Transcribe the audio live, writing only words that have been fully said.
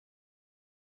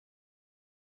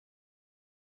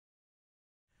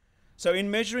So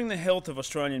in measuring the health of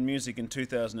Australian music in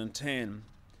 2010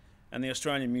 and the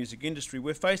Australian music industry,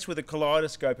 we're faced with a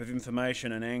kaleidoscope of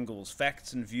information and angles.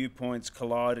 Facts and viewpoints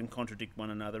collide and contradict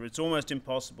one another. It's almost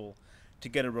impossible to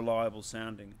get a reliable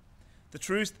sounding. The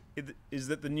truth is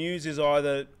that the news is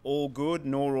either all good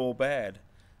nor all bad.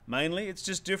 Mainly, it's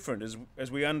just different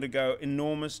as we undergo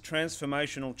enormous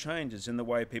transformational changes in the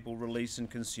way people release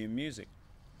and consume music.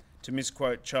 To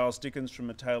misquote Charles Dickens from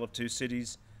A Tale of Two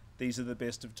Cities, these are the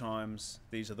best of times,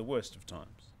 these are the worst of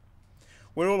times.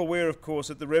 We're all aware, of course,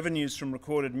 that the revenues from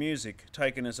recorded music,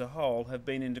 taken as a whole, have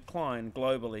been in decline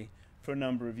globally for a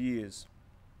number of years.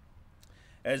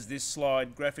 As this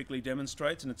slide graphically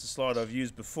demonstrates, and it's a slide I've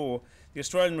used before, the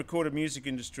Australian recorded music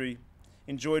industry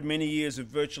enjoyed many years of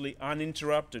virtually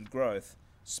uninterrupted growth,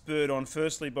 spurred on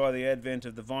firstly by the advent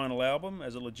of the vinyl album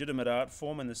as a legitimate art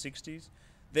form in the 60s,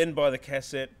 then by the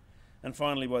cassette, and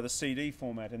finally by the CD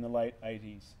format in the late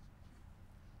 80s.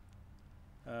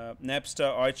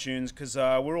 Napster, iTunes,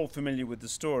 Kazaa, we're all familiar with the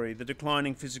story, the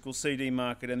declining physical CD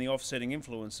market and the offsetting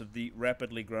influence of the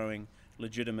rapidly growing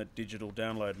legitimate digital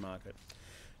download market.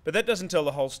 But that doesn't tell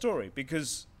the whole story,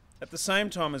 because at the same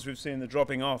time as we've seen the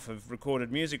dropping off of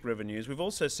recorded music revenues, we've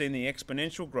also seen the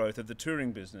exponential growth of the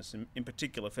touring business, in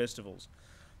particular festivals.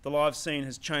 The live scene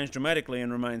has changed dramatically and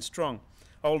remains strong.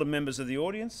 Older members of the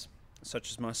audience,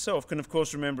 such as myself, can of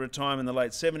course remember a time in the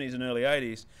late 70s and early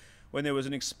 80s when there was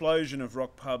an explosion of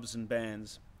rock pubs and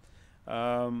bands. For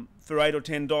 $8 or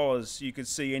 $10, you could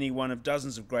see any one of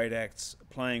dozens of great acts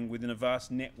playing within a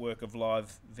vast network of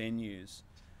live venues.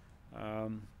 I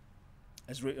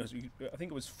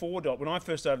think it was $4. When I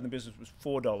first started in the business, it was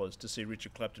 $4 to see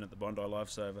Richard Clapton at the Bondi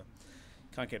Lifesaver.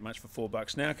 Can't get much for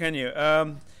 $4 now, can you?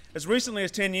 As recently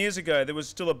as 10 years ago, there was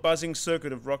still a buzzing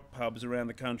circuit of rock pubs around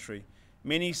the country.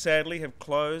 Many, sadly, have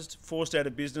closed, forced out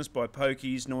of business by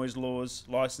pokies, noise laws,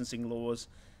 licensing laws,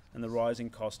 and the rising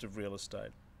cost of real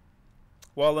estate.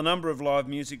 While the number of live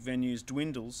music venues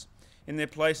dwindles, in their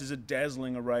place is a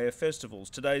dazzling array of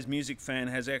festivals. Today's music fan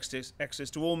has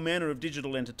access to all manner of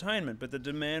digital entertainment, but the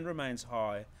demand remains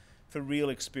high for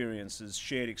real experiences,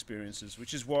 shared experiences,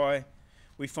 which is why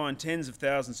we find tens of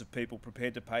thousands of people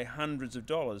prepared to pay hundreds of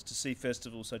dollars to see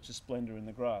festivals such as Splendour in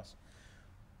the Grass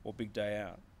or Big Day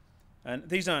Out. And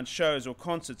these aren't shows or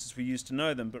concerts as we used to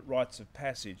know them, but rites of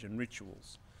passage and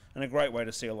rituals, and a great way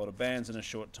to see a lot of bands in a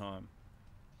short time.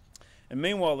 And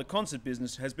meanwhile, the concert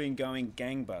business has been going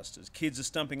gangbusters. Kids are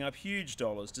stumping up huge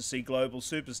dollars to see global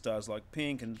superstars like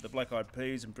Pink and the Black Eyed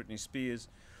Peas and Britney Spears,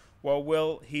 while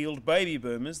well-heeled baby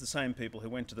boomers, the same people who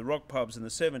went to the rock pubs in the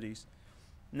 70s,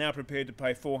 now prepared to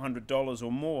pay $400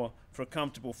 or more for a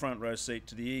comfortable front row seat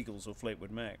to the Eagles or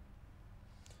Fleetwood Mac.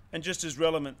 And just as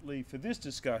relevantly for this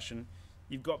discussion,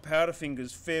 you've got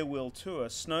Powderfinger's farewell tour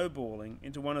snowballing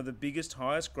into one of the biggest,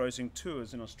 highest grossing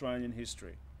tours in Australian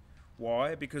history.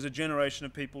 Why? Because a generation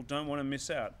of people don't want to miss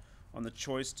out on the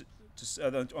chance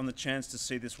to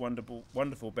see this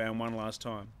wonderful band one last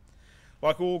time.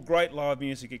 Like all great live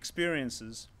music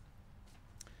experiences,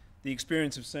 the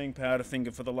experience of seeing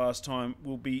Powderfinger for the last time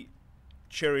will be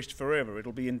cherished forever.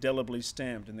 It'll be indelibly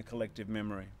stamped in the collective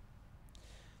memory.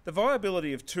 The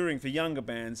viability of touring for younger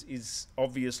bands is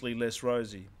obviously less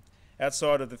rosy.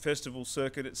 Outside of the festival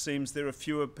circuit, it seems there are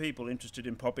fewer people interested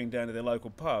in popping down to their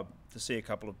local pub to see a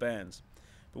couple of bands,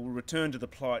 but we'll return to the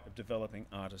plight of developing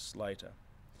artists later.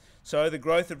 So the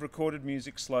growth of recorded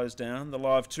music slows down. The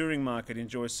live touring market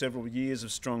enjoys several years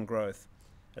of strong growth,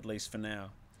 at least for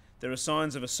now. There are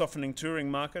signs of a softening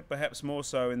touring market, perhaps more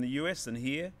so in the US than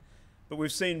here, but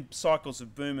we've seen cycles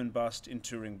of boom and bust in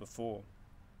touring before.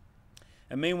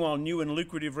 And meanwhile, new and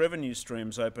lucrative revenue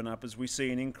streams open up as we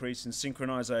see an increase in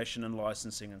synchronisation and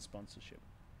licensing and sponsorship.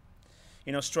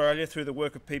 In Australia, through the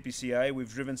work of PPCA,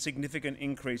 we've driven significant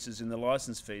increases in the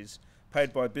licence fees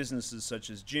paid by businesses such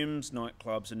as gyms,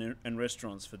 nightclubs and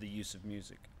restaurants for the use of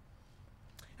music.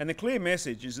 And the clear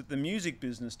message is that the music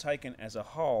business taken as a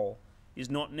whole is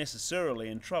not necessarily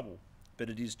in trouble, but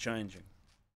it is changing.